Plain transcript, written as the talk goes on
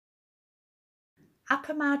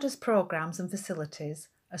Appamada's programs and facilities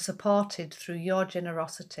are supported through your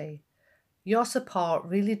generosity. Your support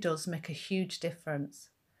really does make a huge difference.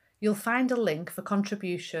 You'll find a link for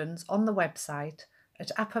contributions on the website at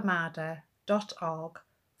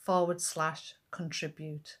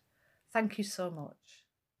appamada.org/contribute. Thank you so much.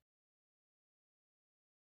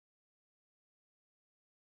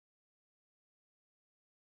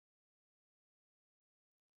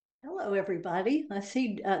 Hello, everybody. I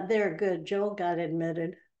see they're good. Joel got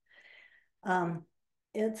admitted.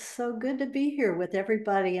 It's so good to be here with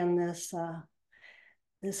everybody in this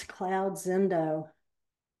Cloud Zendo.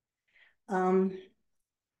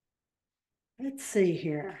 Let's see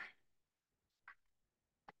here.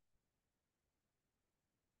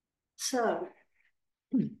 So,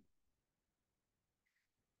 the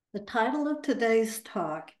title of today's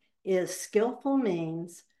talk is Skillful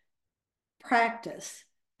Means, Practice,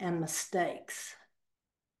 and Mistakes.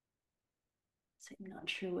 I'm not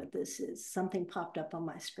sure what this is. Something popped up on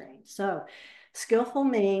my screen. So, skillful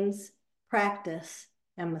means, practice,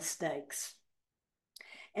 and mistakes.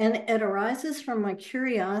 And it arises from my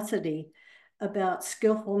curiosity about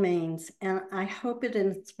skillful means, and I hope it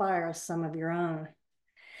inspires some of your own.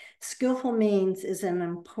 Skillful means is an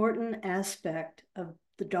important aspect of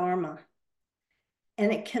the Dharma,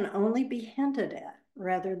 and it can only be hinted at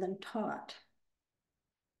rather than taught.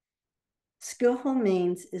 Skillful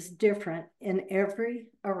means is different in every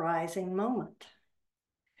arising moment.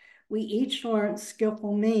 We each learn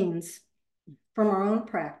skillful means from our own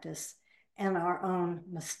practice and our own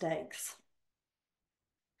mistakes.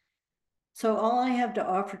 So all I have to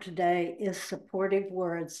offer today is supportive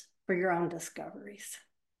words for your own discoveries.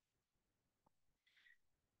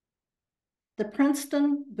 The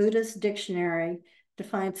Princeton Buddhist Dictionary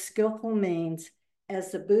defines skillful means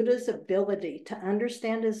as the Buddha's ability to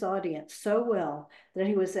understand his audience so well that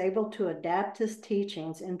he was able to adapt his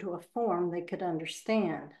teachings into a form they could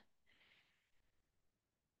understand.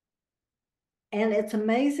 And it's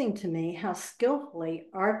amazing to me how skillfully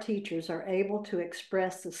our teachers are able to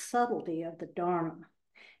express the subtlety of the Dharma.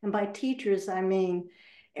 And by teachers, I mean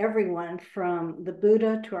everyone from the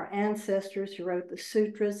Buddha to our ancestors who wrote the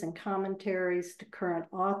sutras and commentaries, to current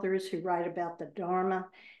authors who write about the Dharma,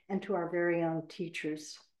 and to our very own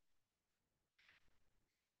teachers.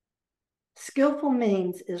 Skillful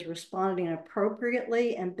means is responding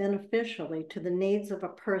appropriately and beneficially to the needs of a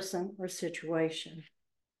person or situation.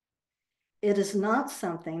 It is not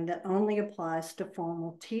something that only applies to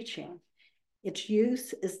formal teaching. Its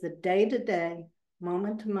use is the day-to-day,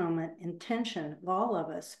 moment-to-moment intention of all of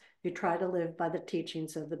us who try to live by the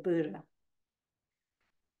teachings of the Buddha.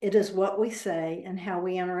 It is what we say and how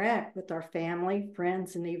we interact with our family,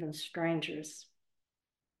 friends, and even strangers.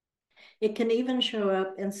 It can even show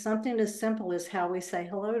up in something as simple as how we say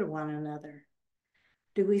hello to one another.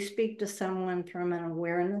 Do we speak to someone from an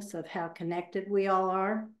awareness of how connected we all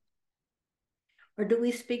are? Or do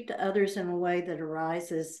we speak to others in a way that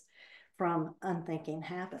arises from unthinking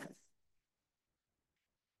habits?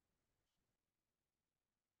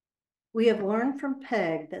 We have learned from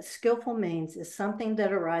Peg that skillful means is something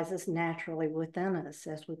that arises naturally within us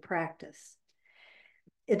as we practice.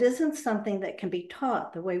 It isn't something that can be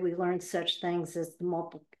taught the way we learn such things as the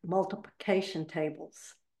multiplication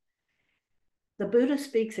tables. The Buddha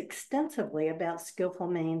speaks extensively about skillful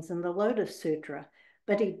means in the Lotus Sutra,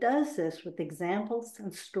 but he does this with examples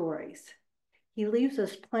and stories. He leaves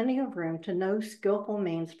us plenty of room to know skillful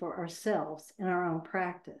means for ourselves in our own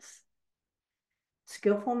practice.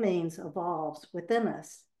 Skillful means evolves within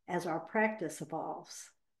us as our practice evolves.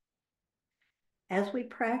 As we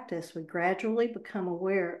practice, we gradually become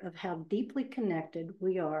aware of how deeply connected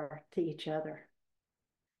we are to each other.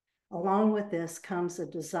 Along with this comes a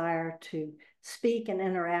desire to speak and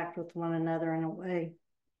interact with one another in a way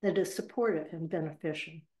that is supportive and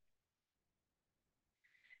beneficial.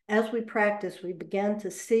 As we practice, we begin to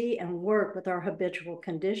see and work with our habitual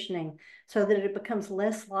conditioning so that it becomes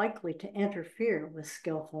less likely to interfere with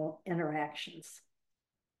skillful interactions.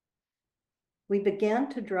 We begin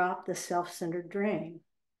to drop the self-centered dream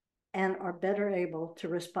and are better able to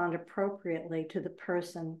respond appropriately to the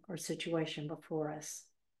person or situation before us.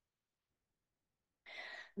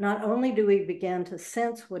 Not only do we begin to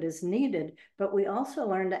sense what is needed, but we also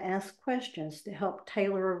learn to ask questions to help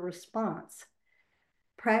tailor a response.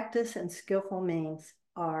 Practice and skillful means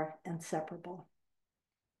are inseparable.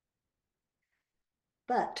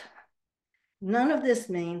 But none of this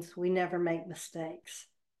means we never make mistakes.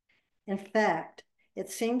 In fact,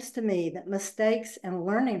 it seems to me that mistakes and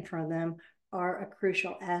learning from them are a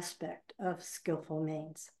crucial aspect of skillful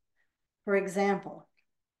means. For example,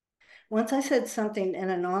 Once I said something in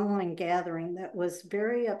an online gathering that was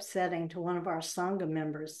very upsetting to one of our Sangha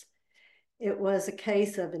members. It was a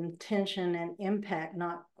case of intention and impact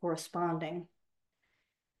not corresponding.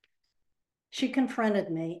 She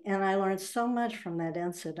confronted me, and I learned so much from that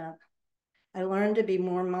incident. I learned to be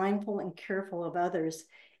more mindful and careful of others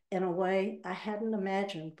in a way I hadn't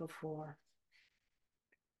imagined before.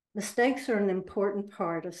 Mistakes are an important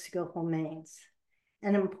part of skillful means,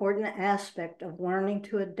 an important aspect of learning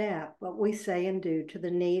to adapt what we say and do to the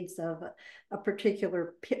needs of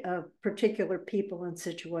particular people and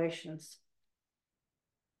situations.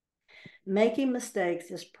 Making mistakes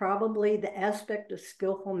is probably the aspect of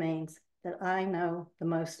skillful means that I know the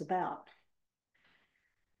most about.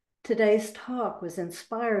 Today's talk was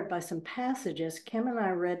inspired by some passages Kim and I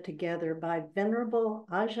read together by Venerable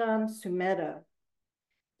Ajahn Sumedho,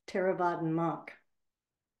 Theravadan monk.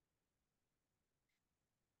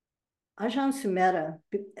 Ajahn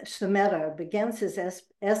Sumedho begins his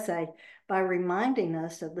essay by reminding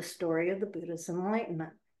us of the story of the Buddha's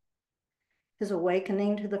enlightenment, his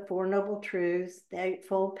awakening to the Four Noble Truths, the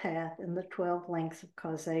Eightfold Path, and the 12 links of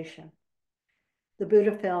causation. The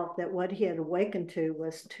Buddha felt that what he had awakened to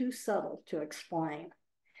was too subtle to explain.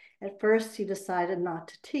 At first, he decided not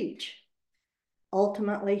to teach.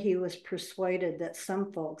 Ultimately, he was persuaded that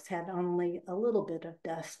some folks had only a little bit of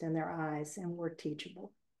dust in their eyes and were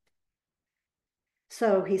teachable.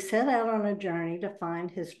 So he set out on a journey to find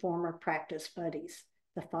his former practice buddies,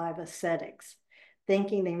 the 5 ascetics,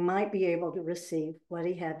 thinking they might be able to receive what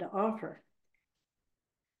he had to offer.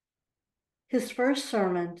 His first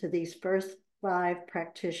sermon to these first 5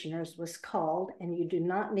 practitioners was called, and you do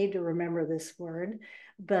not need to remember this word,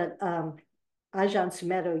 but Ajahn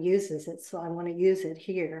Sumedho uses it, so I want to use it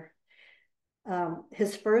here.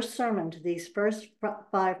 His first sermon to these first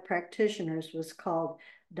 5 practitioners was called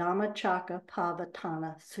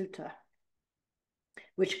Dhammacakkappavattana Sutta,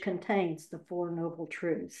 which contains the Four Noble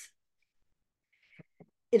Truths.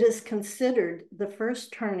 It is considered the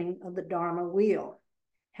first turning of the Dharma wheel.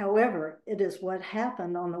 However, it is what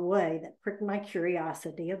happened on the way that pricked my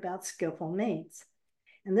curiosity about skillful means.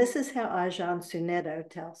 And this is how Ajahn Sumedho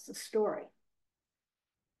tells the story.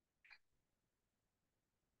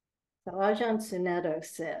 So Ajahn Sumedho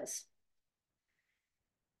says,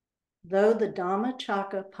 though the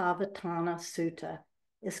Dhammacakkappavattana Sutta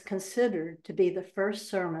is considered to be the first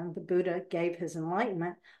sermon the Buddha gave his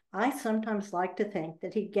enlightenment, I sometimes like to think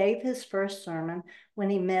that he gave his first sermon when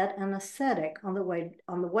he met an ascetic on the way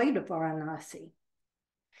to Varanasi.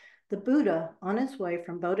 The Buddha, on his way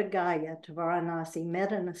from Bodh Gaya to Varanasi,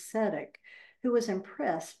 met an ascetic who was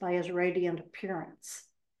impressed by his radiant appearance.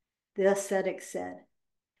 The ascetic said,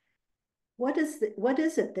 what is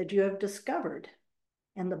it that you have discovered?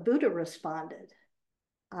 And the Buddha responded,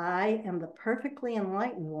 I am the perfectly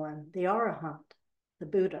enlightened one, the Arahant, the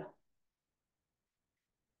Buddha.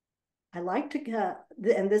 I like to get,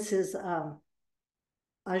 and this is Ajahn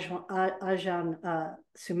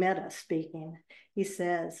Sumedho speaking. He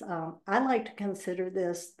says, I like to consider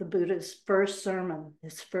this the Buddha's first sermon,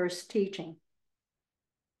 his first teaching.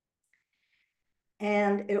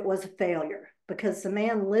 And it was a failure because the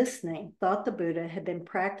man listening thought the Buddha had been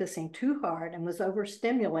practicing too hard and was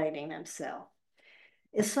overstimulating himself.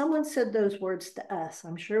 If someone said those words to us,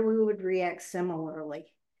 I'm sure we would react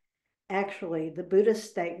similarly. Actually, the Buddha's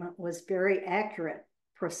statement was very accurate,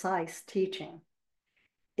 precise teaching.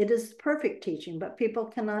 It is perfect teaching, but people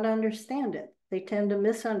cannot understand it. They tend to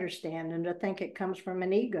misunderstand and to think it comes from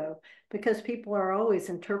an ego because people are always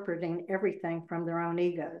interpreting everything from their own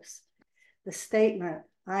egos. The statement,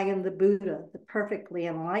 I am the Buddha, the perfectly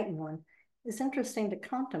enlightened one, is interesting to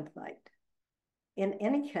contemplate. In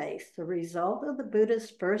any case, the result of the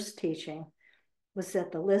Buddha's first teaching was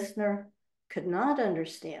that the listener could not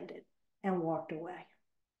understand it and walked away.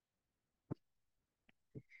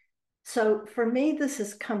 So for me, this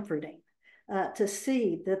is comforting to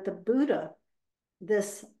see that the Buddha,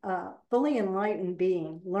 this fully enlightened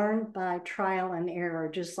being, learned by trial and error,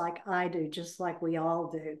 just like I do, just like we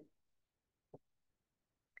all do.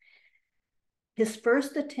 His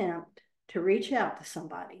first attempt to reach out to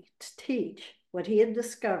somebody, to teach what he had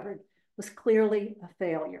discovered, was clearly a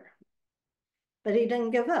failure. But he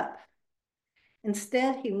didn't give up.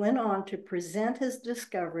 Instead, he went on to present his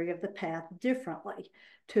discovery of the path differently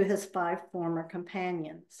to his 5 former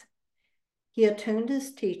companions. He attuned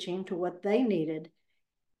his teaching to what they needed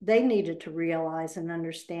to realize and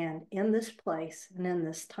understand in this place and in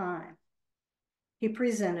this time. He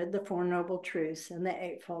presented the Four Noble Truths and the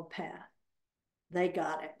Eightfold Path. They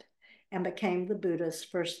got it and became the Buddha's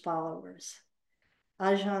first followers.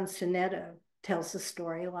 Ajahn Sumedho tells the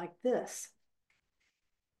story like this.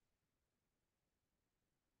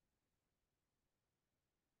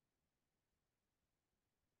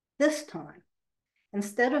 This time,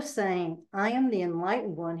 instead of saying, I am the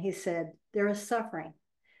enlightened one, he said, there is suffering.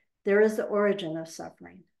 There is the origin of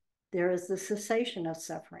suffering. There is the cessation of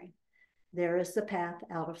suffering. There is the path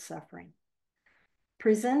out of suffering.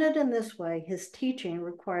 Presented in this way, his teaching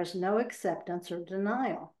requires no acceptance or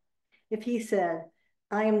denial. If he said,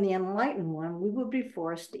 I am the enlightened one, we would be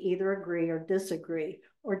forced to either agree or disagree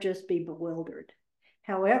or just be bewildered.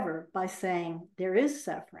 However, by saying there is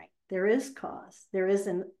suffering, there is cause, there is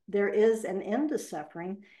an end to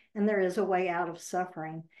suffering, and there is a way out of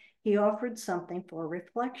suffering, he offered something for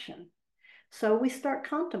reflection. So we start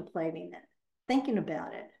contemplating it, thinking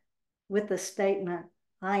about it. With the statement,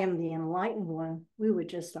 I am the enlightened one, we would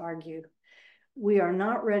just argue. We are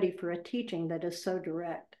not ready for a teaching that is so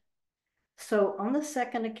direct. So on the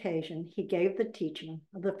second occasion, he gave the teaching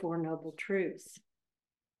of the Four Noble Truths.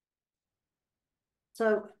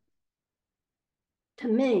 So to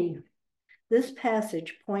me, this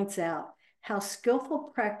passage points out how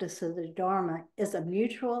skillful practice of the Dharma is a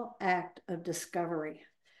mutual act of discovery.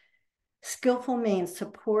 Skillful means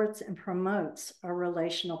supports and promotes a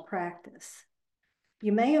relational practice.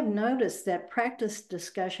 You may have noticed that practice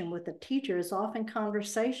discussion with a teacher is often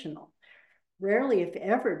conversational. Rarely, if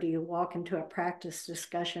ever, do you walk into a practice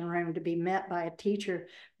discussion room to be met by a teacher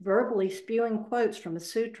verbally spewing quotes from a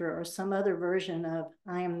sutra or some other version of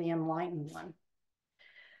I am the enlightened one.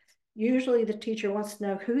 Usually the teacher wants to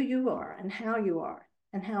know who you are and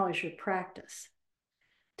how is your practice.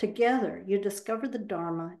 Together, you discover the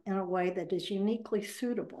Dharma in a way that is uniquely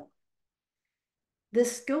suitable.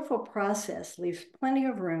 This skillful process leaves plenty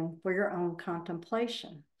of room for your own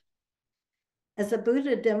contemplation. As the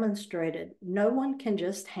Buddha demonstrated, no one can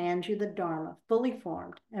just hand you the Dharma fully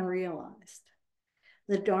formed and realized.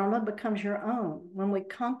 The Dharma becomes your own when we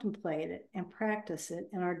contemplate it and practice it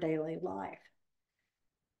in our daily life.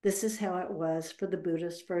 This is how it was for the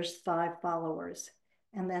Buddha's first 5 followers,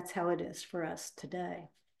 and that's how it is for us today.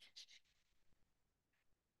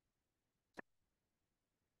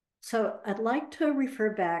 So I'd like to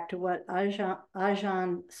refer back to what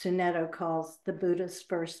Ajahn Sunetto calls the Buddha's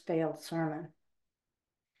first failed sermon.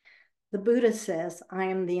 The Buddha says, I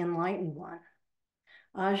am the enlightened one.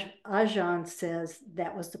 Ajahn says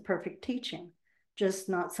that was the perfect teaching, just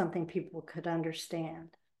not something people could understand.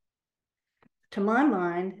 To my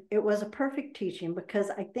mind, it was a perfect teaching because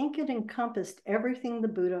I think it encompassed everything the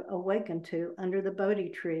Buddha awakened to under the Bodhi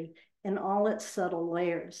tree in all its subtle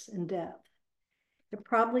layers and depth. It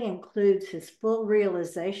probably includes his full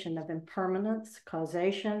realization of impermanence,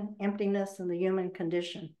 causation, emptiness, and the human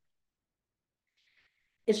condition.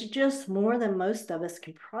 It's just more than most of us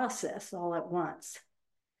can process all at once.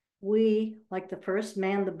 We, like the first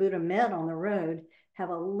man the Buddha met on the road, have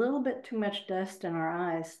a little bit too much dust in our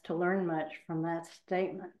eyes to learn much from that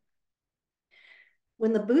statement.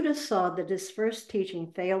 When the Buddha saw that his first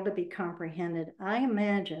teaching failed to be comprehended, I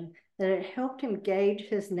imagine that it helped him gauge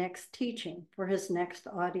his next teaching for his next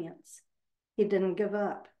audience. He didn't give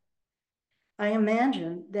up. I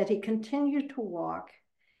imagine that he continued to walk,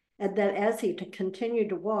 and that as he continued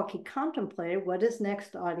to walk, he contemplated what his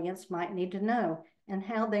next audience might need to know and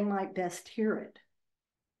how they might best hear it.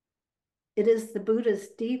 It is the Buddha's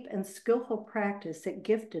deep and skillful practice that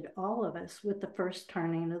gifted all of us with the first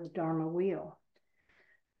turning of the Dharma wheel.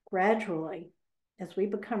 Gradually, as we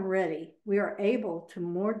become ready, we are able to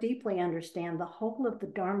more deeply understand the whole of the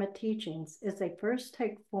Dharma teachings as they first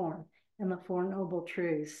take form in the Four Noble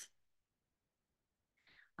Truths.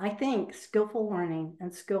 I think skillful learning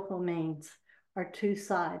and skillful means are two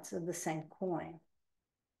sides of the same coin.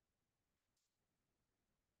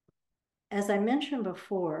 As I mentioned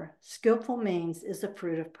before, skillful means is a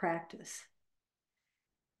fruit of practice.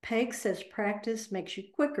 Peg says practice makes you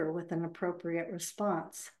quicker with an appropriate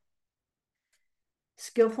response.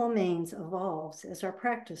 Skillful means evolves as our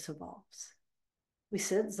practice evolves. We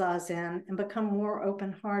sit zazen and become more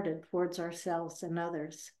open-hearted towards ourselves and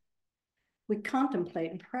others. We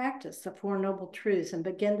contemplate and practice the Four Noble Truths and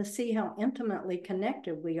begin to see how intimately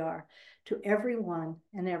connected we are to everyone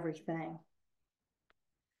and everything.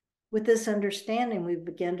 With this understanding, we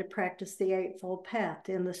begin to practice the Eightfold Path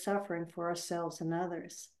to end the suffering for ourselves and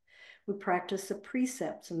others. We practice the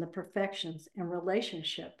precepts and the perfections in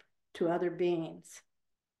relationship to other beings.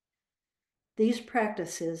 These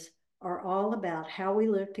practices are all about how we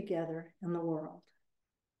live together in the world.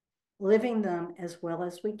 Living them as well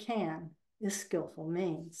as we can is skillful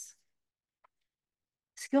means.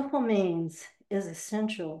 Skillful means is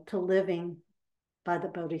essential to living by the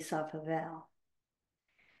Bodhisattva vow.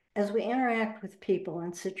 As we interact with people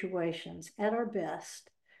and situations at our best,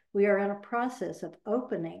 we are in a process of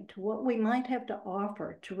opening to what we might have to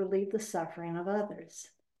offer to relieve the suffering of others.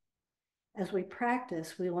 As we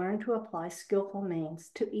practice, we learn to apply skillful means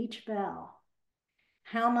to each vow.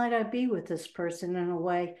 How might I be with this person in a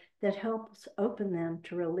way that helps open them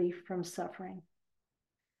to relief from suffering?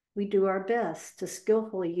 We do our best to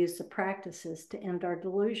skillfully use the practices to end our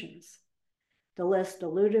delusions. The less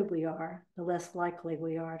deluded we are, the less likely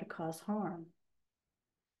we are to cause harm.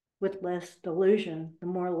 With less delusion, the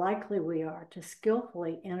more likely we are to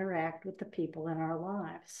skillfully interact with the people in our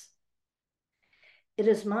lives. It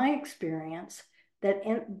is my experience that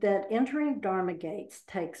entering Dharma gates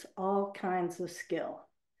takes all kinds of skill.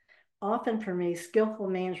 Often for me, skillful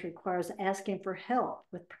means requires asking for help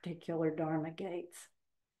with particular Dharma gates.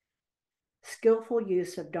 Skillful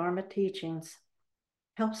use of Dharma teachings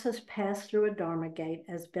helps us pass through a Dharma gate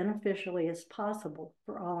as beneficially as possible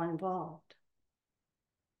for all involved.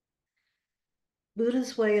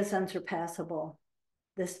 Buddha's way is unsurpassable.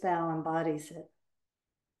 This vow embodies it.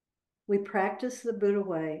 We practice the Buddha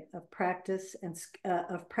way of practice and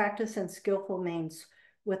skillful means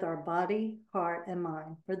with our body, heart, and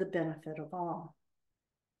mind for the benefit of all.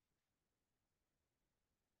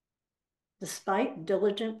 Despite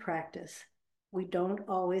diligent practice, we don't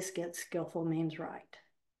always get skillful means right.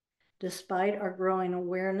 Despite our growing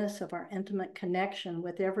awareness of our intimate connection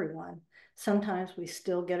with everyone, sometimes we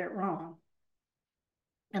still get it wrong.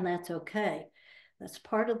 And that's okay. That's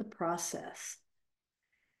part of the process.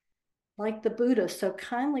 Like the Buddha so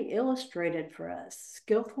kindly illustrated for us,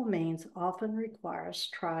 skillful means often requires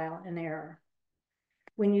trial and error.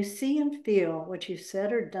 When you see and feel what you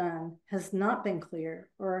said or done has not been clear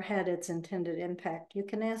or had its intended impact, you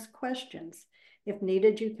can ask questions. If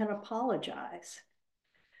needed, you can apologize.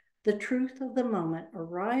 The truth of the moment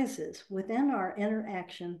arises within our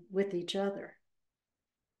interaction with each other.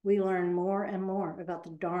 We learn more and more about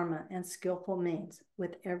the Dharma and skillful means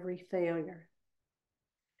with every failure.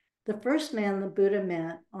 The first man the Buddha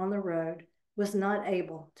met on the road was not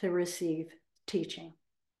able to receive teaching.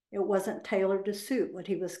 It wasn't tailored to suit what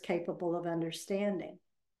he was capable of understanding.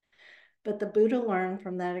 But the Buddha learned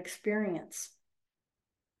from that experience.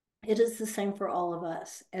 It is the same for all of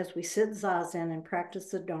us as we sit zazen and practice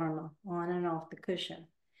the Dharma on and off the cushion.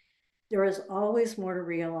 There is always more to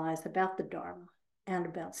realize about the Dharma and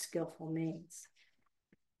about skillful means.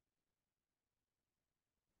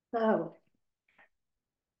 So,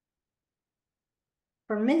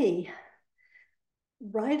 for me,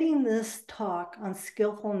 writing this talk on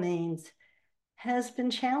skillful means has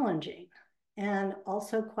been challenging and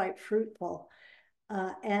also quite fruitful.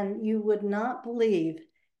 And you would not believe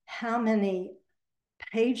how many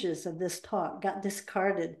pages of this talk got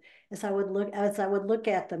discarded as I would look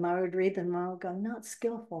at them. I would read them and I would go, not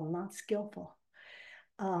skillful, not skillful.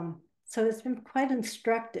 So it's been quite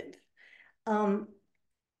instructive. But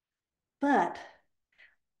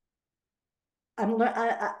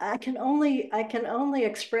I can only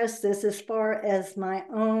express this as far as my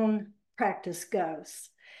own practice goes.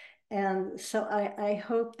 And so I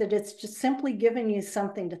hope that it's just simply giving you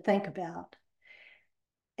something to think about.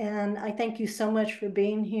 And I thank you so much for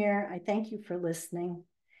being here. I thank you for listening.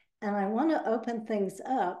 And I want to open things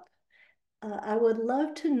up. I would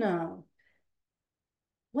love to know,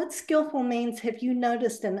 what skillful means have you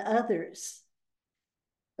noticed in others?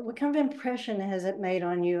 What kind of impression has it made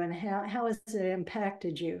on you, and how has it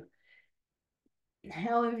impacted you?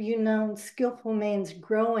 How have you known skillful means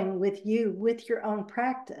growing with you, with your own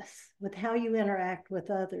practice, with how you interact with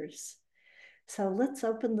others? So let's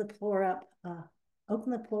open the floor up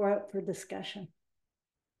for discussion.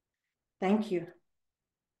 Thank you.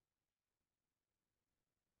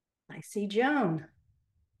 I see Joan.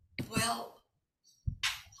 Well,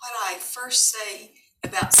 what I first say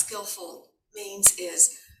about skillful means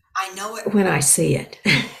is I know it when I see it.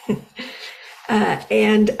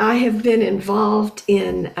 And I have been involved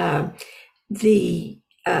in the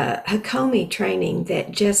Hakomi training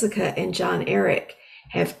that Jessica and John Eric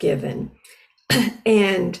have given.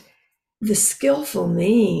 And the skillful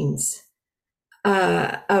means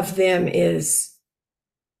of them is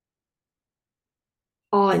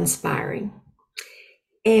awe-inspiring.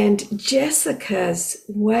 And Jessica's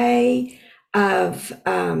way of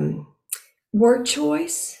word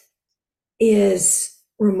choice is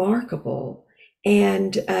remarkable.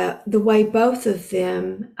 And the way both of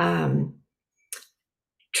them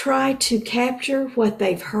try to capture what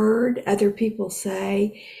they've heard other people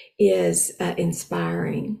say is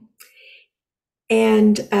inspiring.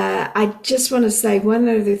 And I just want to say one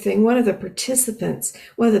other thing. One of the participants,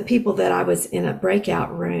 one of the people that I was in a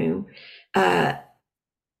breakout room,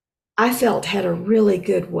 I felt had a really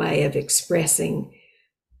good way of expressing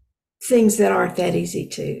things that aren't that easy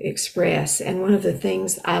to express. And one of the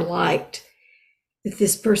things I liked that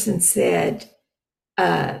this person said,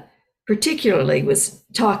 particularly was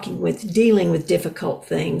dealing with difficult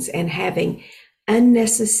things and having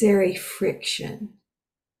unnecessary friction.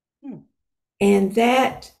 And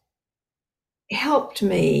that helped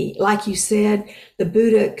me. Like you said, the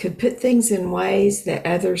Buddha could put things in ways that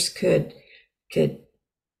others could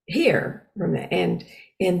hear from it.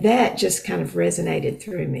 And that just kind of resonated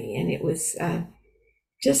through me. And it was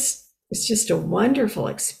it's just a wonderful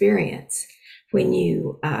experience when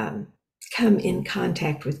you come in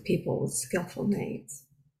contact with people with skillful needs.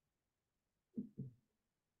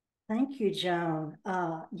 Thank you, Joan.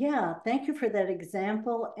 Yeah, thank you for that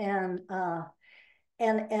example, and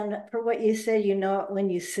for what you said. You know it when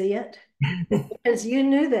you see it, because you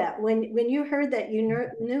knew that when you heard that, you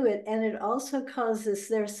knew it, and it also causes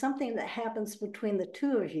there's something that happens between the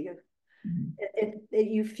two of you.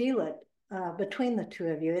 You feel it between the two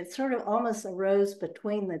of you. It sort of almost arose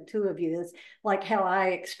between the two of you. It's like how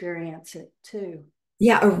I experience it too.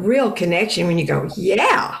 Yeah, a real connection when you go,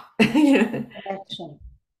 yeah. Connection.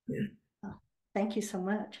 Yeah. Oh, thank you so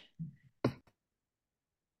much.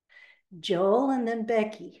 Joel and then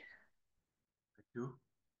Becky. Thank you.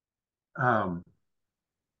 I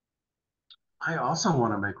also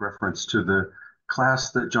want to make reference to the class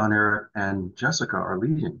that John Eric and Jessica are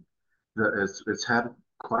leading. It's had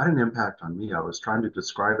quite an impact on me. I was trying to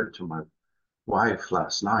describe it to my wife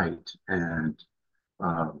last night, and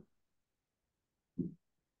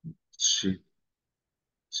she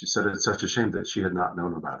said it's such a shame that she had not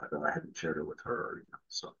known about it, that I hadn't shared it with her. You know?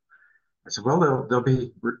 So I said, well,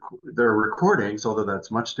 there are recordings, although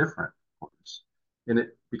that's much different, of course, in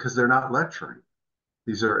it because they're not lecturing.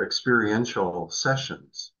 These are experiential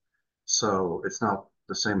sessions, so it's not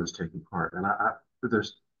the same as taking part. And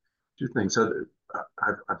there's two things.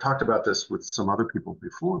 I've talked about this with some other people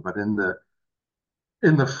before, but in the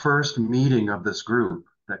first meeting of this group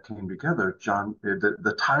that came together,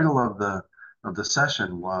 the title of the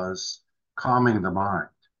session was Calming the Mind.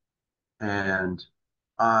 And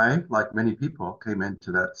I, like many people, came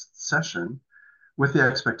into that session with the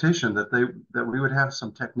expectation that we would have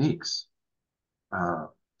some techniques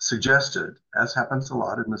suggested, as happens a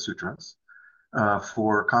lot in the sutras,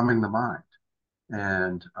 for calming the mind.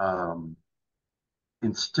 And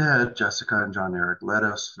instead, Jessica and John Eric led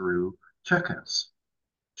us through check-ins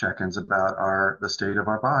about the state of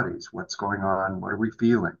our bodies, what's going on, what are we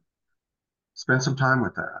feeling. Spend some time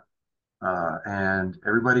with that. And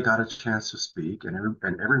everybody got a chance to speak, and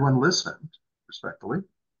everyone listened respectfully.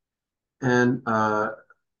 And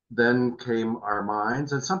then came our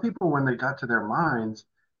minds. And some people, when they got to their minds,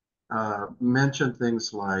 mentioned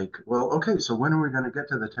things like, well, okay, so when are we going to get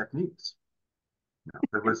to the techniques? You know,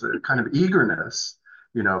 there was a kind of eagerness,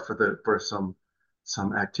 you know, for some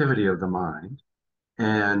activity of the mind.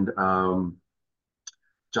 And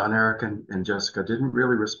John Eric and Jessica didn't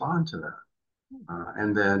really respond to that.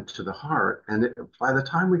 And then to the heart. And by the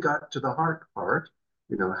time we got to the heart part,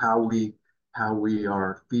 you know, how we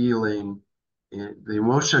are feeling, the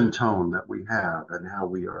emotion tone that we have, and how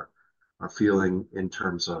we are feeling in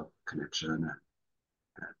terms of connection and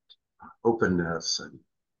openness and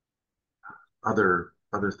other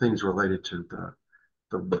things related to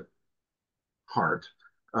the heart.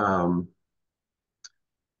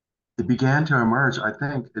 It began to emerge. I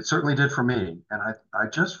think it certainly did for me. And I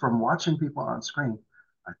just, from watching people on screen,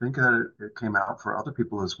 I think that it came out for other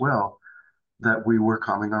people as well, that we were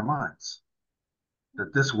calming our minds,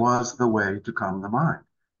 that this was the way to calm the mind,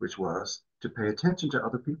 which was to pay attention to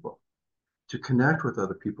other people, to connect with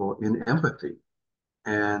other people in empathy.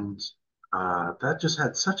 And that just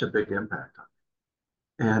had such a big impact on me.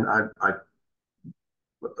 And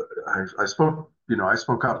I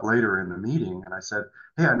spoke up later in the meeting, and I said,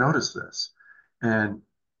 hey, I noticed this. And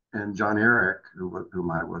John Eric,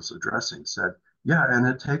 whom I was addressing, said, yeah, and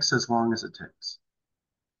it takes as long as it takes.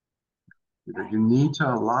 You need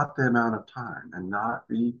to allot the amount of time and not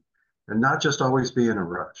just always be in a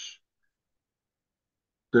rush.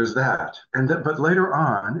 There's that. But later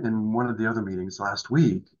on, in one of the other meetings last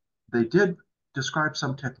week, they did describe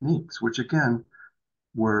some techniques, which again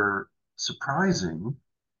were surprising,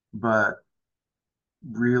 but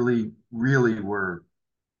really, really were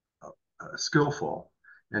skillful.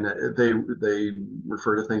 And they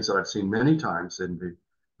refer to things that I've seen many times in the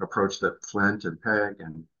approach that Flint and Peg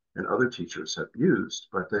and other teachers have used.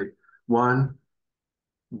 But one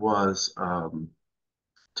was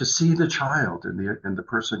to see the child in the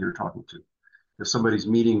person you're talking to. If somebody's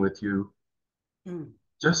meeting with you,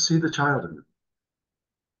 just see the child in it.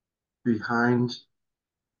 Behind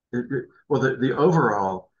it. Well, the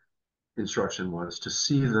overall instruction was to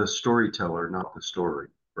see the storyteller, not the story,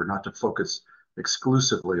 or not to focus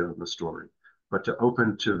exclusively on the story, but to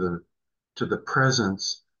open to the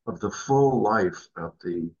presence of the full life of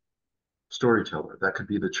the storyteller. That could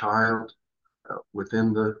be the child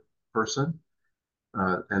within the person,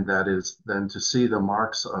 and that is then to see the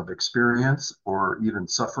marks of experience or even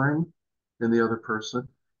suffering in the other person.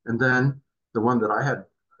 And then the one that I had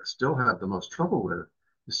still had the most trouble with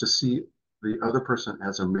is to see the other person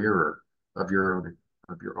as a mirror of your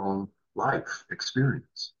own life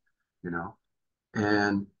experience, you know.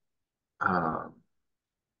 And uh,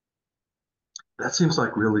 that seems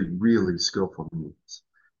like really, really skillful means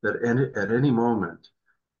that at any moment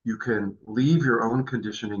you can leave your own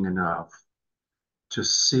conditioning enough to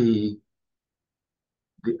see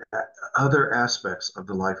the other aspects of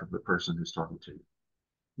the life of the person who's talking to you.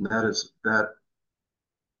 And that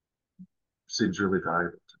seems really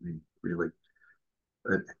valuable to me, really.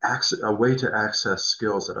 A way to access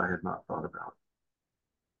skills that I had not thought about.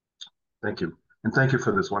 Thank you. And thank you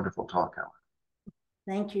for this wonderful talk, Alan.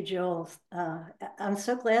 Thank you, Joel. I'm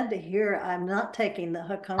so glad to hear I'm not taking the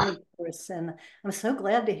Hakomi course, and I'm so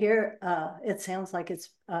glad to hear it sounds like it's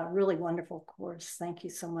a really wonderful course. Thank you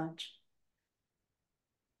so much.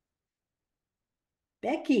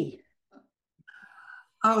 Becky.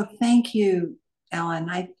 Oh, thank you, Ellen.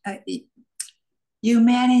 You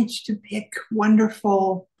managed to pick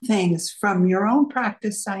wonderful things from your own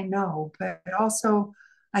practice, I know, but also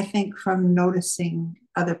I think from noticing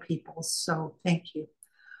other people's. So thank you.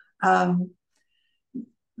 As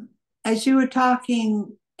you were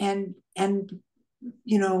talking and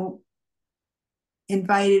you know,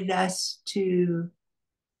 invited us to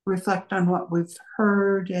reflect on what we've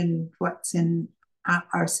heard and what's in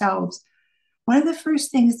ourselves, one of the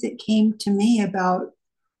first things that came to me about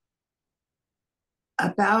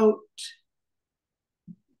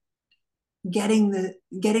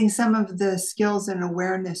getting some of the skills and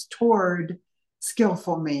awareness toward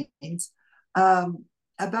skillful means.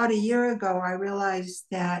 About a year ago, I realized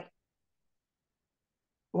that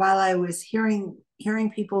while I was hearing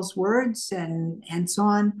people's words and so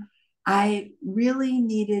on, I really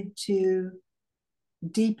needed to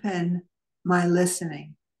deepen my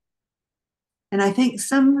listening. And I think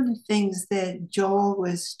some of the things that Joel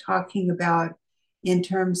was talking about in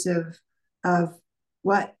terms of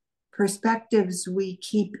what perspectives we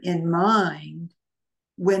keep in mind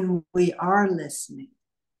when we are listening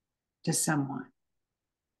to someone,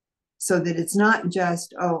 so that it's not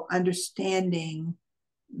just, understanding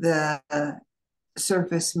the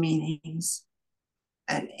surface meanings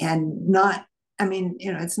and not, I mean,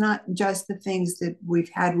 it's not just the things that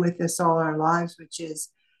we've had with us all our lives, which is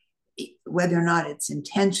whether or not it's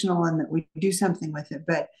intentional and that we do something with it,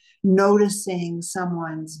 but noticing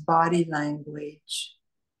someone's body language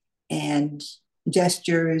and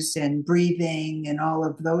gestures and breathing and all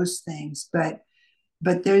of those things. But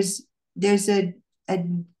there's a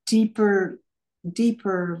deeper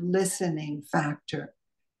listening factor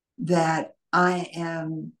that I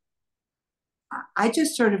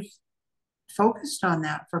just sort of focused on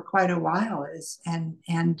that for quite a while,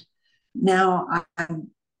 and now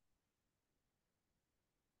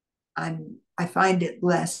I find it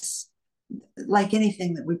less, like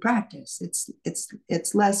anything that we practice.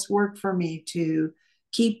 It's less work for me to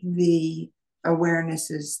keep the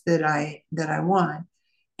awarenesses that I want,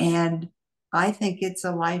 and I think it's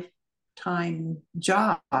a lifetime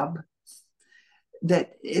job.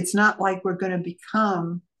 That it's not like we're going to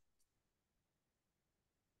become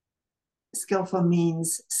skillful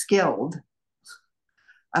means skilled,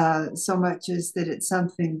 so much as that it's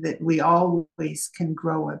something that we always can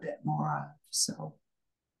grow a bit more of. So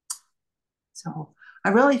I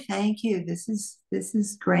really thank you. This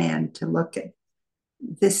is grand to look at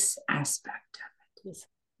this aspect of it. This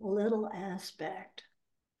little aspect.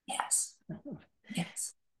 Yes.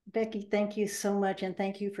 Yes. Becky, thank you so much, and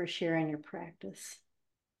thank you for sharing your practice.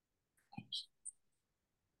 Thank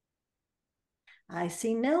you. I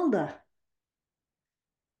see Nelda.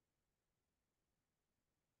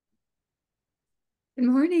 Good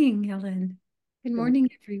morning, Ellen. Good morning,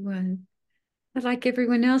 everyone. Like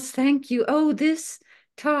everyone else, thank you. Oh, this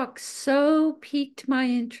talk so piqued my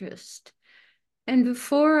interest. And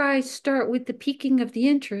before I start with the piquing of the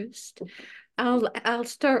interest, I'll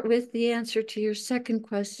start with the answer to your second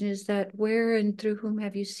question, is that where and through whom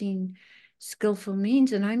have you seen skillful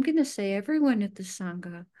means? And I'm going to say everyone at the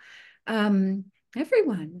Sangha.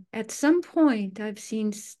 Everyone. At some point, I've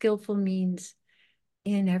seen skillful means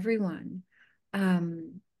in everyone.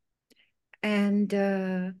 And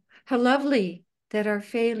how lovely that our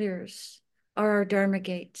failures are our Dharma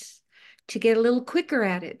gates to get a little quicker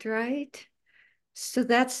at it, right? So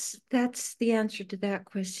that's the answer to that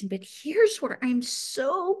question. But here's where I'm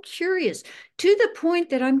so curious, to the point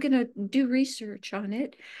that I'm going to do research on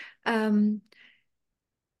it.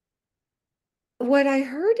 What I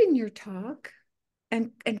heard in your talk,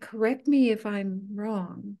 and correct me if I'm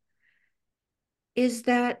wrong, is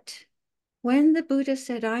that when the Buddha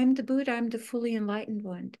said, I'm the Buddha, I'm the fully enlightened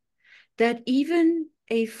one, that even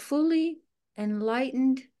a fully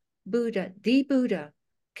enlightened Buddha, the Buddha,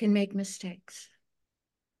 can make mistakes.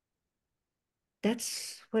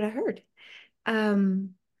 That's what I heard.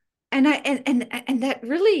 And that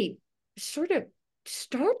really sort of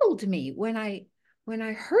startled me when I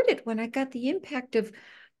heard it, when I got the impact of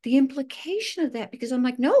the implication of that, because I'm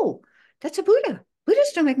like, no, that's a Buddha.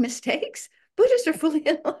 Buddhists don't make mistakes. Buddhists are fully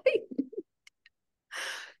enlightened.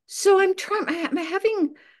 So I'm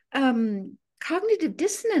having cognitive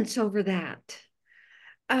dissonance over that,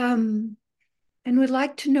 and would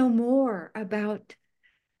like to know more about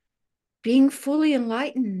being fully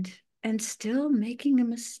enlightened and still making a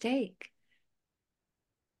mistake.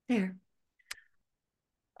 There.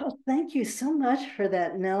 Oh, thank you so much for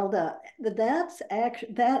that, Nelda. That's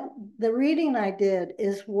actually the reading I did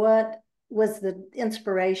is what was the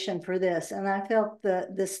inspiration for this, and I felt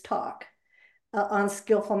this talk on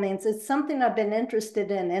skillful means. It's something I've been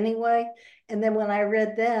interested in anyway, and then when I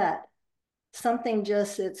read that, something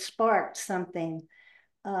just it sparked something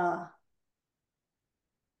that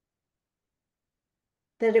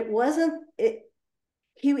it wasn't it.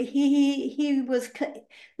 He was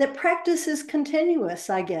that practice is continuous,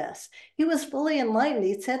 I guess. He was fully enlightened.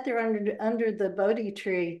 He sat there under the Bodhi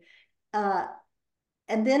tree, and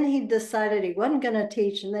then he decided he wasn't going to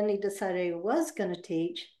teach, and then he decided he was going to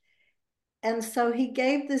teach, and so he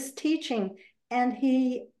gave this teaching, and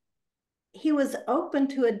he was open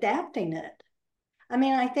to adapting it. I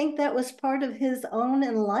mean, I think that was part of his own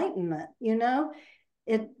enlightenment. You know,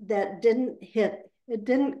 that didn't hit. It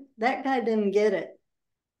didn't. That guy didn't get it.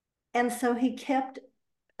 And so he kept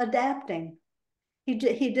adapting. He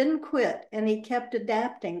didn't quit, and he kept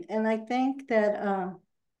adapting. And I think that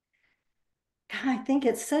I think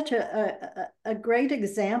it's such a great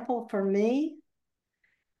example for me,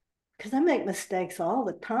 because I make mistakes all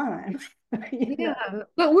the time. You know? Yeah,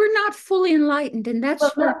 but we're not fully enlightened, and that's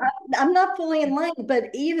Well, where I'm not fully enlightened, but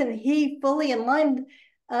even he fully enlightened.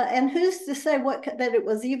 And who's to say that it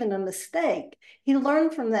was even a mistake? He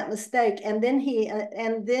learned from that mistake, and then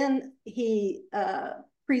he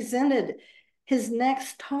presented his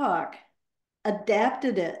next talk,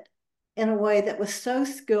 adapted it in a way that was so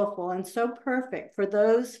skillful and so perfect for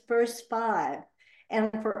those first five, and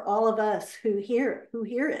for all of us who hear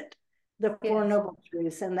it, the Four yes. Noble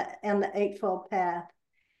Truths and the Eightfold Path.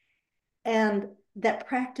 And that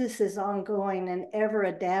practice is ongoing and ever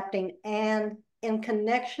adapting and in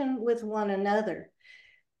connection with one another.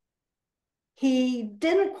 He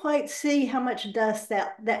didn't quite see how much dust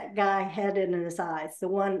that guy had in his eyes, the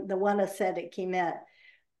one ascetic he met,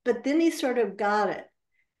 but then he sort of got it,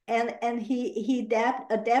 and he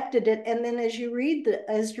adapted it. And then as you read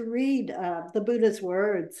the Buddha's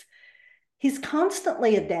words, he's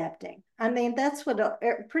constantly adapting. I mean, that's what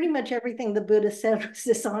pretty much everything the Buddha said was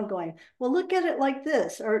this ongoing. Well, look at it like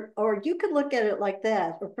this, or you could look at it like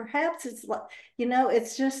that, or perhaps it's like,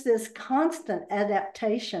 it's just this constant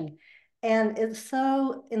adaptation. And it's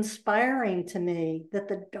so inspiring to me that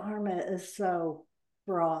the Dharma is so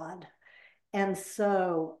broad, and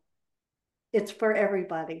so it's for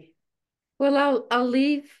everybody. Well, I'll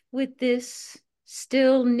leave with this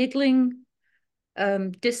still niggling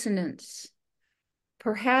dissonance.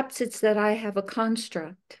 Perhaps it's that I have a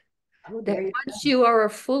construct Oh, that there you once you are a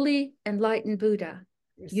fully enlightened Buddha,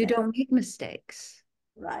 you go. don't make mistakes.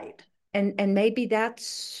 Right. And maybe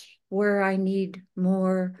that's where I need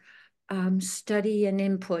more study and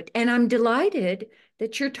input. And I'm delighted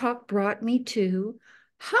that your talk brought me to,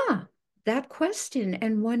 that question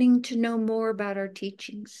and wanting to know more about our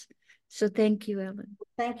teachings. So thank you, Ellen.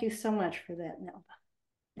 Thank you so much for that, Nelda.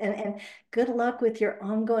 And good luck with your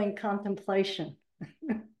ongoing contemplation.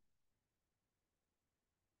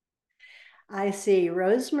 I see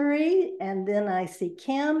Rosemary, and then I see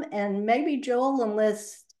Kim, and maybe Joel,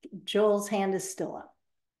 unless Joel's hand is still up.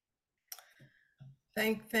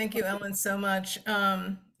 Thank you, Ellen, so much.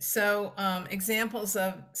 Examples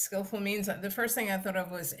of skillful means, the first thing I thought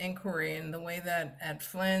of was inquiry, and the way that at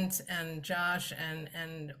Flint and Josh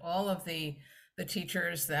and all of the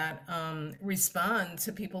teachers that respond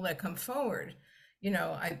to people that come forward.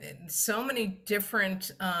 So many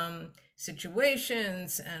different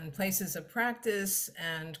situations and places of practice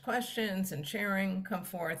and questions and sharing come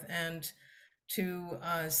forth, and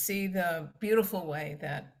see the beautiful way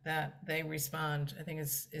that they respond, I think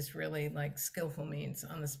is really like skillful means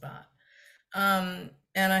on the spot. And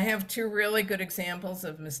I have two really good examples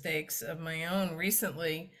of mistakes of my own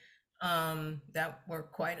recently that were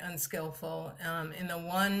quite unskillful. In the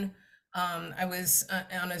one, I was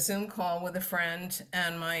on a Zoom call with a friend,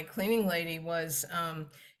 and my cleaning lady was,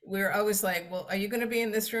 I was like, well, are you going to be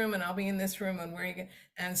in this room and I'll be in this room, and where are you going?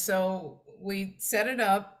 And so we set it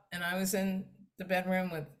up, and I was in the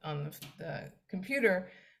bedroom on the computer,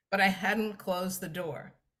 but I hadn't closed the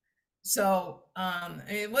door. So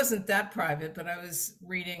it wasn't that private, but I was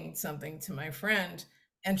reading something to my friend,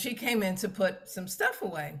 and she came in to put some stuff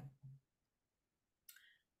away.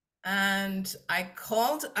 And I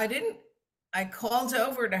called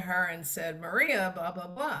over to her and said, Maria, blah, blah,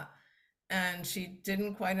 blah. And she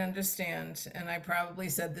didn't quite understand. And I probably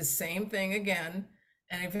said the same thing again.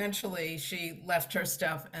 And eventually she left her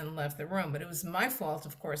stuff and left the room. But it was my fault,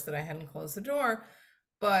 of course, that I hadn't closed the door.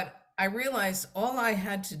 But I realized all I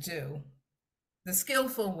had to do, the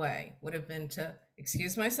skillful way, would have been to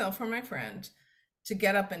excuse myself from my friend, to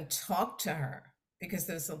get up and talk to her, because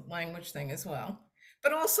there's a language thing as well.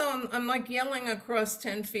 But also I'm like yelling across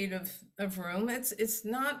 10 feet of room. It's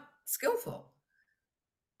not skillful.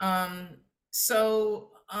 So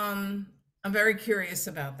I'm very curious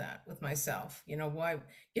about that with myself. Why,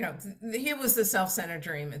 here was the self-centered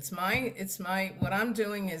dream. It's my, what I'm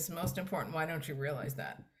doing is most important. Why don't you realize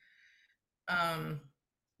that?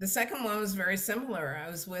 The second one was very similar.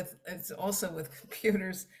 It's also with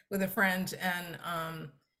computers with a friend, and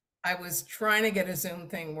I was trying to get a Zoom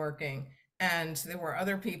thing working, and there were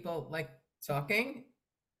other people like talking.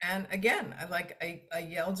 And again, I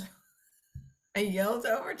yelled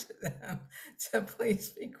over to them to please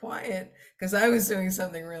be quiet, because I was doing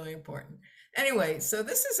something really important. Anyway, so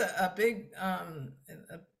this is a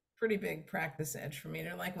pretty big practice edge for me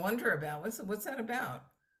to like wonder about what's that about?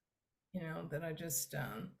 That I just,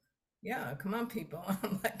 yeah, come on, people.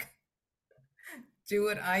 I'm like, do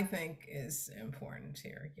what I think is important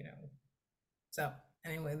here, So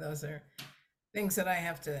anyway, those are things that I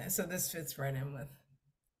have to, so this fits right in with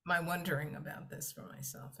my wondering about this for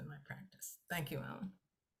myself in my practice. Thank you, Ellen.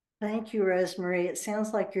 Thank you, Rosemary. It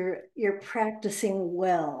sounds like you're practicing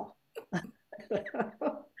well. I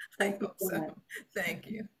hope so. Thank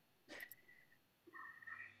you.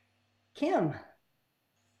 Kim.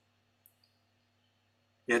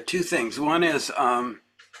 Yeah, two things. One is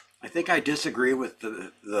I think I disagree with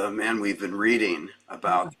the man we've been reading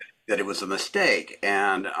about that it was a mistake.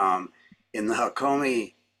 And in the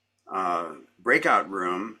Hakomi breakout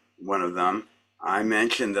room, one of them, I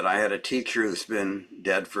mentioned that I had a teacher who's been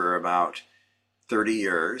dead for about 30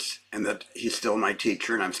 years, and that he's still my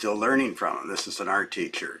teacher and I'm still learning from him. This is an art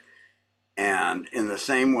teacher. And in the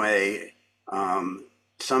same way,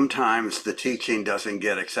 sometimes the teaching doesn't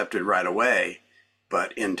get accepted right away,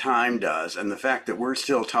 but in time does. And the fact that we're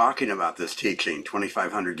still talking about this teaching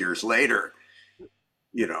 2,500 years later,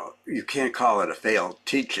 you can't call it a failed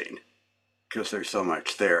teaching because there's so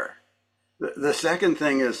much there. The second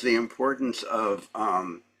thing is the importance of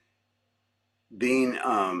being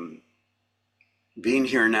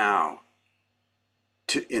here now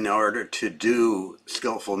in order to do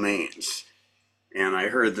skillful means. And I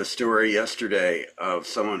heard the story yesterday of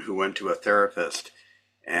someone who went to a therapist,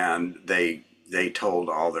 and they told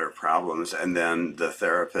all their problems, and then the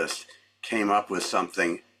therapist came up with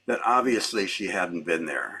something that obviously she hadn't been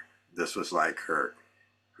there. This was like her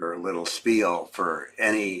little spiel for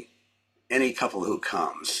any couple who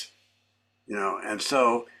comes, and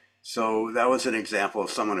so that was an example of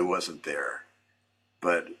someone who wasn't there.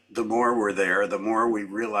 But the more we're there, the more we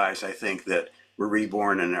realize, I think, that we're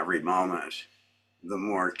reborn in every moment, the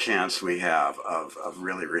more chance we have of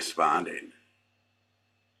really responding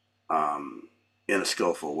in a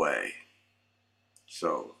skillful way.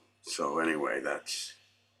 So anyway, that's.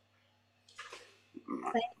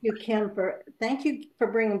 Thank you, Kim, thank you for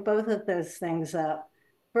bringing both of those things up.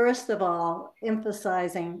 First of all,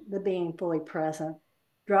 emphasizing the being fully present,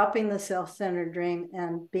 dropping the self-centered dream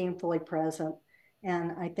and being fully present.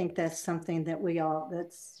 And I think that's something that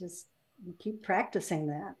that's just, keep practicing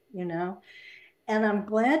that, And I'm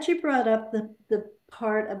glad you brought up the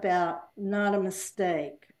part about not a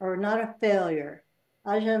mistake or not a failure.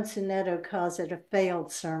 Ajahn Sunetto calls it a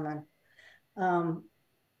failed sermon.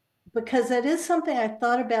 Because that is something I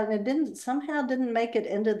thought about, and it somehow didn't make it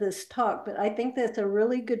into this talk, but I think that's a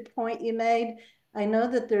really good point you made. I know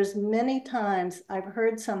that there's many times I've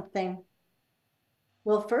heard something.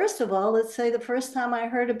 Well, first of all, let's say the first time I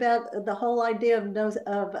heard about the whole idea of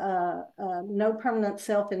no permanent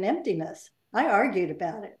self and emptiness, I argued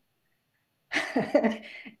about it.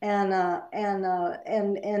 and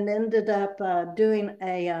ended up doing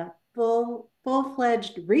a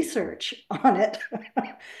full-fledged research on it.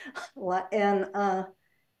 And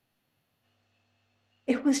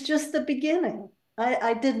it was just the beginning.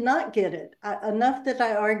 I did not get it enough that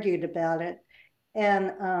I argued about it,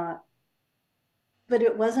 and but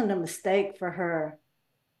it wasn't a mistake for her.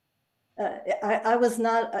 I was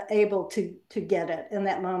not able to get it in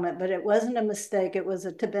that moment, but it wasn't a mistake. It was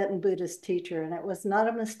a Tibetan Buddhist teacher, and it was not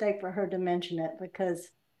a mistake for her to mention it,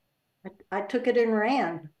 because I took it and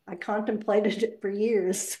ran. I contemplated it for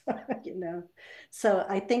years, you know. So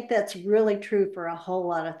I think that's really true for a whole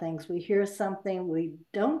lot of things. We hear something, we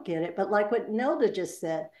don't get it, but like what Nelda just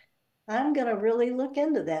said, I'm going to really look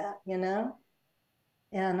into that, you know.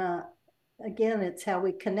 And again, it's how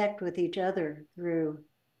we connect with each other through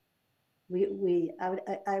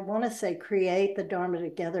I want to say create the Dharma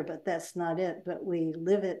together, but that's not it. But we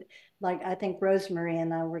live it. Like I think Rosemary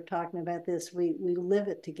and I were talking about this. We live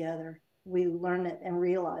it together. We learn it and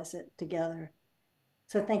realize it together.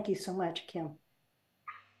 So thank you so much, Kim.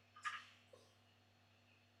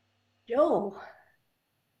 Joel.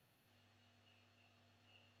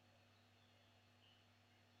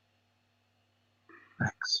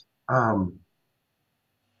 Thanks. Well,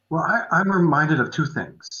 I'm reminded of two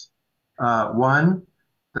things. One,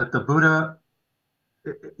 that the Buddha,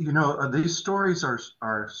 you know, these stories are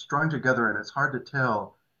strung together, and it's hard to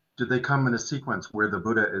tell, do they come in a sequence where the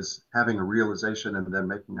Buddha is having a realization and then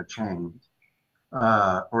making a change?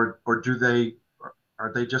 Or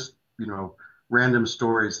are they just, you know, random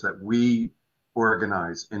stories that we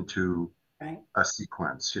organize into Right. a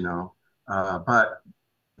sequence, you know? But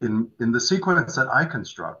in the sequence that I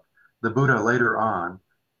construct, the Buddha later on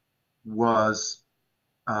was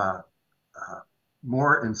uh,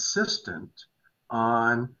 more insistent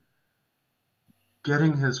on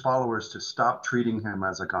getting his followers to stop treating him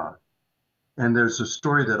as a god. And there's a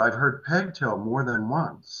story that I've heard Peg tell more than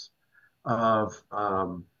once of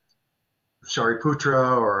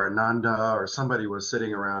Shariputra or Ananda or somebody was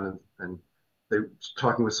sitting around and they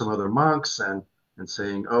talking with some other monks and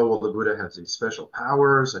saying, oh, well, the Buddha has these special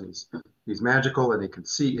powers and he's magical and he can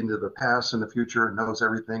see into the past and the future and knows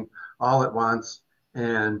everything all at once.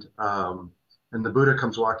 And the Buddha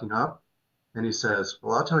comes walking up and he says,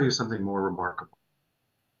 well, I'll tell you something more remarkable.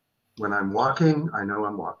 When I'm walking, I know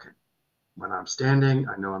I'm walking. When I'm standing,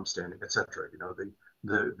 I know I'm standing, etc. You know,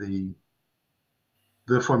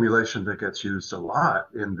 the formulation that gets used a lot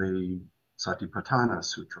in the Satipatthana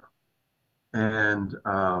Sutra. And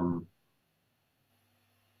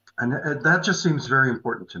that just seems very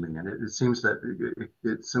important to me. And it seems that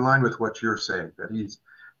it's in line with what you're saying,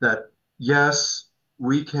 that yes,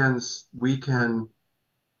 we can,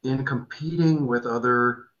 in competing with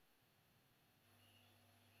other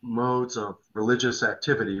modes of religious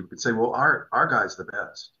activity, we could say, well, our guy's the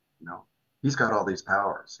best, you know, he's got all these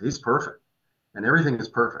powers, he's perfect, and everything is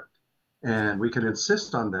perfect. And we can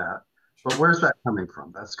insist on that, but where's that coming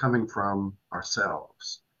from? That's coming from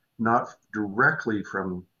ourselves, not directly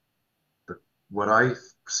from what I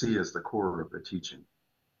see as the core of the teaching.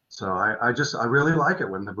 So I really like it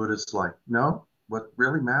when the Buddha's like, no, what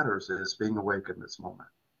really matters is being awake in this moment.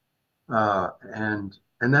 And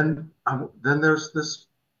then there's this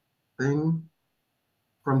thing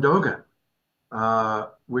from Dogen,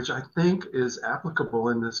 which I think is applicable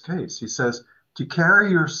in this case. He says, to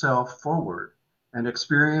carry yourself forward and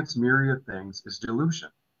experience myriad things is delusion.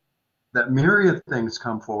 That myriad things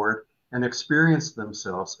come forward and experience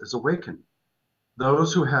themselves as awakening.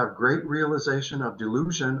 Those who have great realization of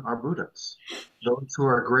delusion are Buddhas. Those who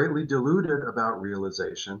are greatly deluded about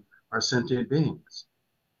realization are sentient beings.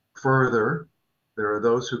 Further, there are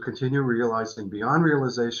those who continue realizing beyond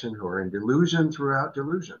realization, who are in delusion throughout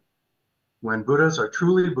delusion. When Buddhas are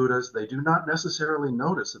truly Buddhas, they do not necessarily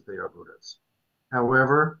notice that they are Buddhas.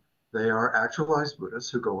 However, they are actualized Buddhas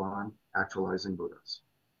who go on actualizing Buddhas.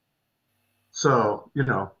 So, you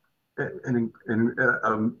know, in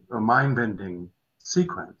a mind-bending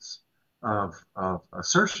sequence of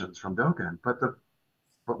assertions from Dogen. But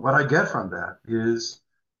what I get from that is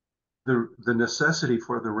the necessity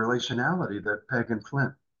for the relationality that Peg and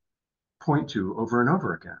Flint point to over and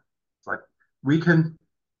over again. It's like we can,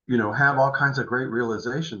 you know, have all kinds of great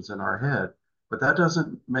realizations in our head, but that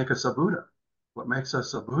doesn't make us a Buddha. What makes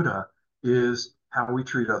us a Buddha is how we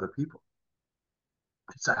treat other people.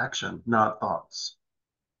 It's action, not thoughts.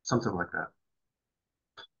 Something like that.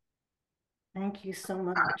 Thank you so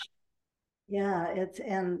much. Yeah, it's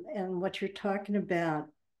and what you're talking about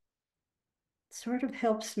sort of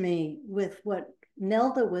helps me with what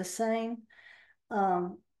Nelda was saying.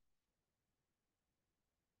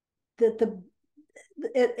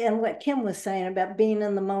 and what Kim was saying about being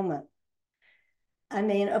in the moment. I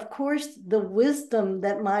mean, of course, the wisdom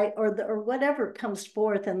that might, or whatever comes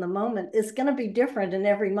forth in the moment is going to be different in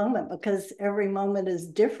every moment, because every moment is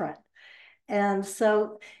different. And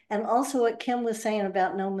so, and also what Kim was saying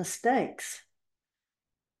about no mistakes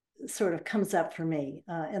sort of comes up for me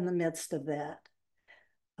in the midst of that.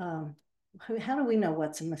 How do we know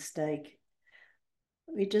what's a mistake?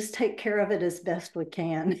 We just take care of it as best we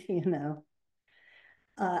can, you know.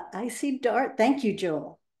 I see thank you,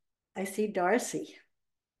 Joel. I see Darcy.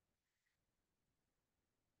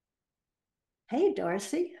 Hey,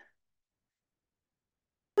 Darcy.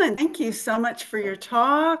 Thank you so much for your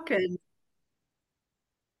talk. And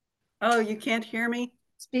oh, you can't hear me?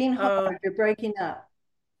 It's being hard. You're breaking up.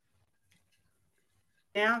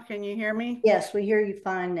 Now, can you hear me? Yes, we hear you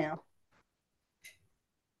fine now.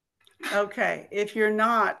 Okay. If you're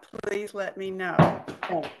not, please let me know.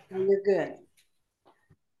 No, you're good.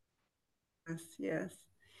 Yes, yes.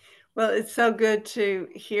 Well, it's so good to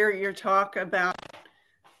hear your talk about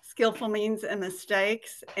skillful means and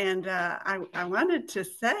mistakes. And I wanted to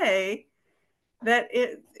say that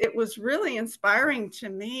it was really inspiring to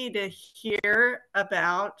me to hear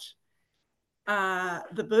about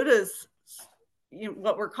the Buddha's,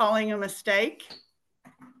 what we're calling a mistake,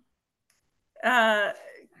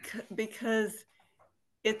 because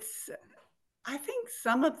I think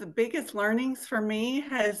some of the biggest learnings for me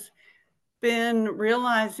has been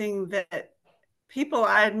realizing that people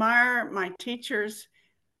I admire, my teachers,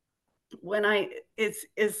 when I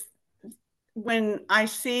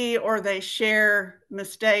see or they share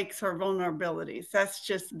mistakes or vulnerabilities. That's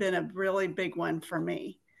just been a really big one for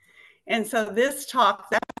me. And so this talk,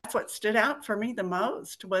 that's what stood out for me the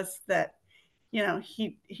most, was that,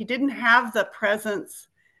 he didn't have the presence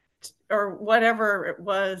or whatever it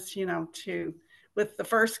was, with the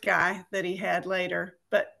first guy that he had later.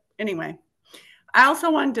 But anyway, I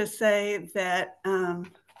also wanted to say that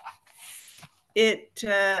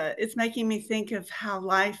it's making me think of how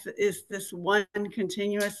life is this one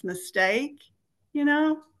continuous mistake,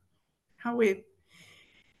 how we,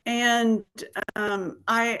 and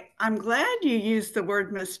I'm glad you used the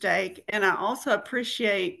word mistake. And I also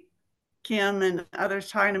appreciate Kim and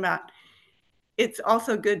others talking about, it's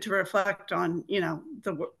also good to reflect on,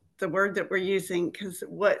 the word that we're using, because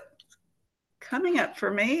what coming up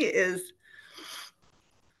for me is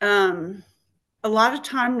a lot of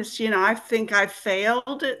times, I think I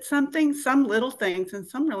failed at something, some little things and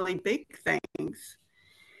some really big things.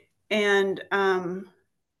 And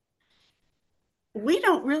we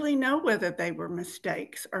don't really know whether they were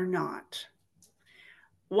mistakes or not.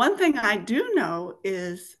 One thing I do know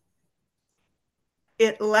is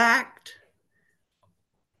it lacked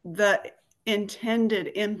the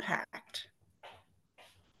intended impact.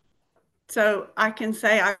 So I can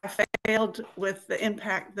say I failed with the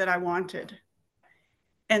impact that I wanted.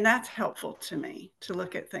 And that's helpful to me to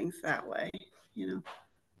look at things that way,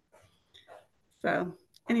 So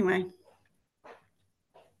anyway,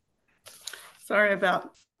 sorry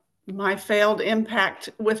about my failed impact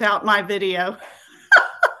without my video.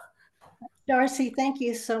 Darcy, thank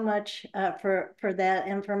you so much for that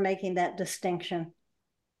and for making that distinction.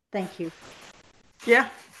 Thank you. Yeah.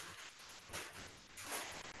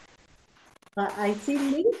 I see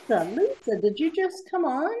Lisa. Lisa, did you just come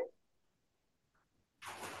on?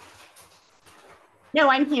 No,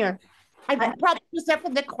 I'm here. I probably was up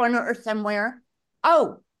in the corner or somewhere.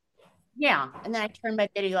 Oh, yeah. And then I turned my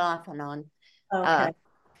video off and on. Okay.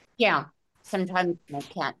 Yeah. Sometimes my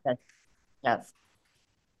cat does stuff.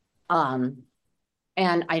 And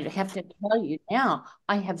I have to tell you now,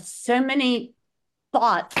 I have so many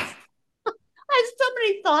thoughts. I have so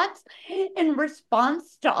many thoughts in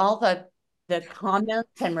response to all the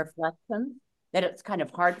comments and reflections that it's kind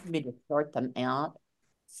of hard for me to sort them out.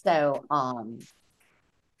 So,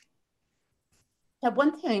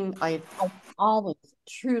 one thing I've always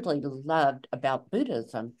truly loved about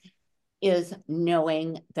Buddhism is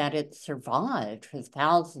knowing that it survived for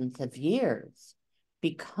thousands of years,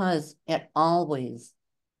 because it always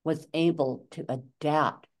was able to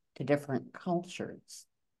adapt to different cultures.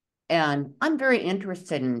 And I'm very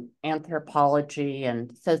interested in anthropology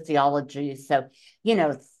and sociology. So,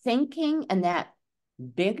 thinking and that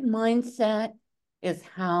big mindset is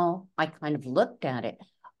how I kind of looked at it.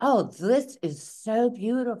 Oh, this is so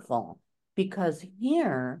beautiful, because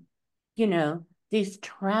here, these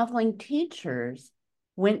traveling teachers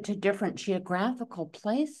went to different geographical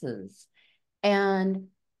places, and,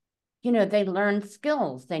 they learned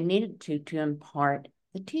skills they needed to impart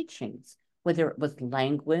the teachings, whether it was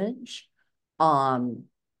language,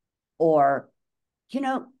 or,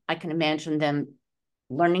 I can imagine them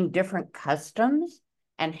learning different customs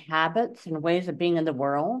and habits and ways of being in the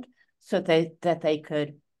world so that they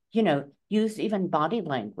could, use even body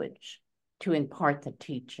language to impart the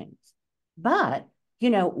teachings. But,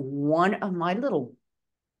 one of my little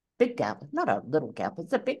big gap, not a little gap,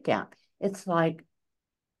 it's a big gap. It's like,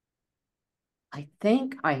 I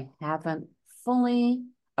think I haven't fully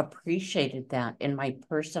appreciated that in my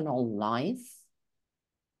personal life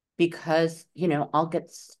because, I'll get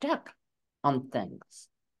stuck on things.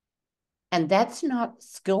 And that's not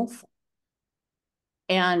skillful.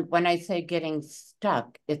 And when I say getting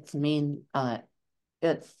stuck, it's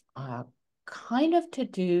kind of to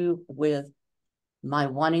do with my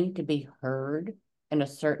wanting to be heard in a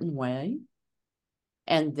certain way.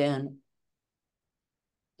 And then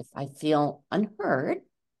if I feel unheard,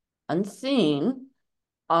 unseen,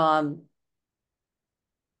 my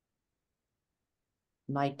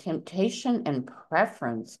temptation and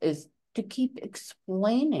preference is to keep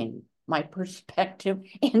explaining my perspective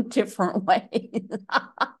in different ways.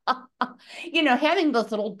 Having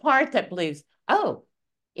this little part that believes, oh,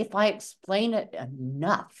 if I explain it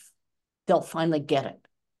enough, they'll finally get it.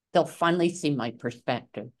 They'll finally see my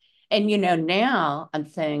perspective. And, now I'm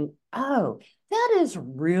saying, oh, that is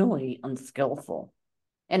really unskillful.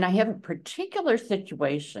 And I have a particular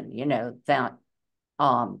situation, that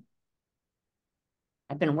I've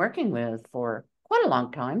been working with for quite a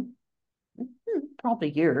long time, probably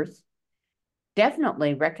years,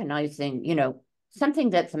 definitely recognizing, something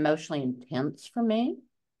that's emotionally intense for me.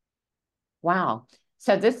 Wow.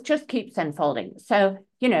 So this just keeps unfolding. So,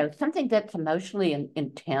 something that's emotionally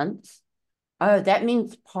intense, oh, that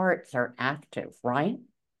means parts are active, right?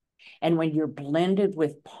 And when you're blended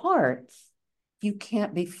with parts, you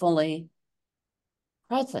can't be fully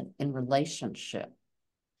present in relationship.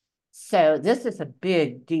 So this is a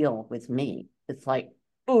big deal with me. It's like,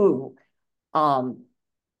 ooh, I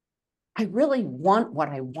really want what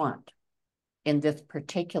I want in this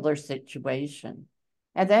particular situation.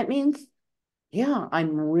 And that means, yeah,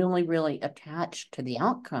 I'm really, really attached to the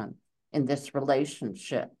outcome in this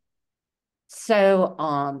relationship.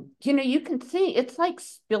 So, you can see it's like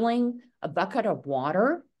spilling a bucket of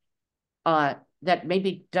water that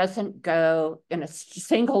maybe doesn't go in a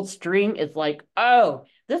single stream. Is like, oh,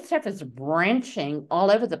 this stuff is branching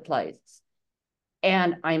all over the place.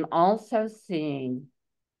 And I'm also seeing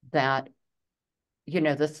that,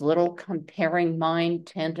 this little comparing mind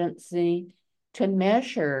tendency to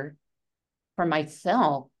measure for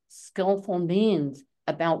myself skillful means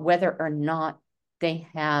about whether or not they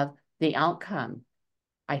have the outcome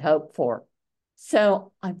I hope for.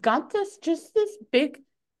 So I've got this big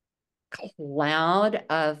cloud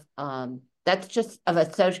of that's just of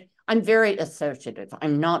association. I'm very associative.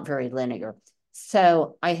 I'm not very linear.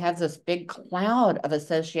 So I have this big cloud of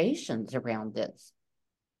associations around this.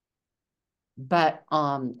 But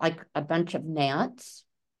like a bunch of gnats.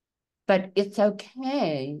 But it's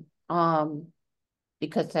okay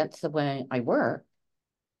because that's the way I work.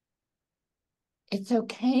 It's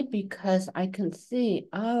okay because I can see,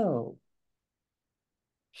 oh,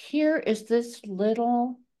 here is this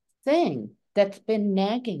little thing that's been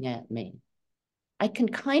nagging at me. I can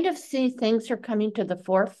kind of see things are coming to the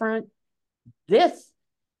forefront. This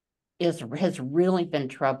has really been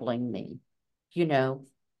troubling me,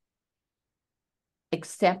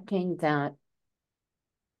 accepting that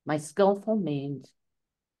my skillful means,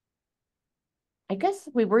 I guess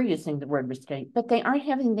we were using the word mistake, but they aren't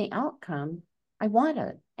having the outcome I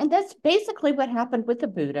wanted. And that's basically what happened with the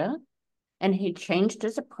Buddha. And he changed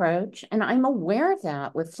his approach. And I'm aware of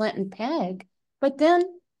that with Flint and Peg. But then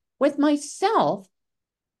with myself,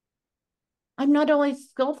 I'm not always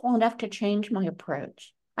skillful enough to change my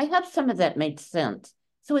approach. I have some of that made sense.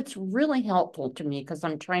 So it's really helpful to me because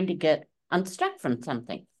I'm trying to get unstuck from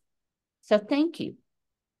something. So thank you.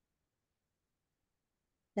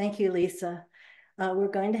 Thank you, Lisa. We're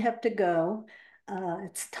going to have to go.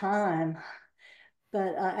 It's time.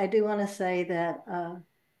 But I do want to say that,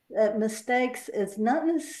 that mistakes is not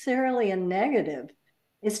necessarily a negative.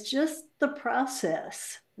 It's just the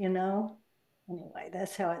process, Anyway,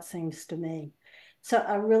 that's how it seems to me. So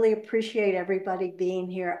I really appreciate everybody being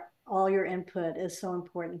here. All your input is so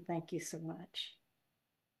important. Thank you so much.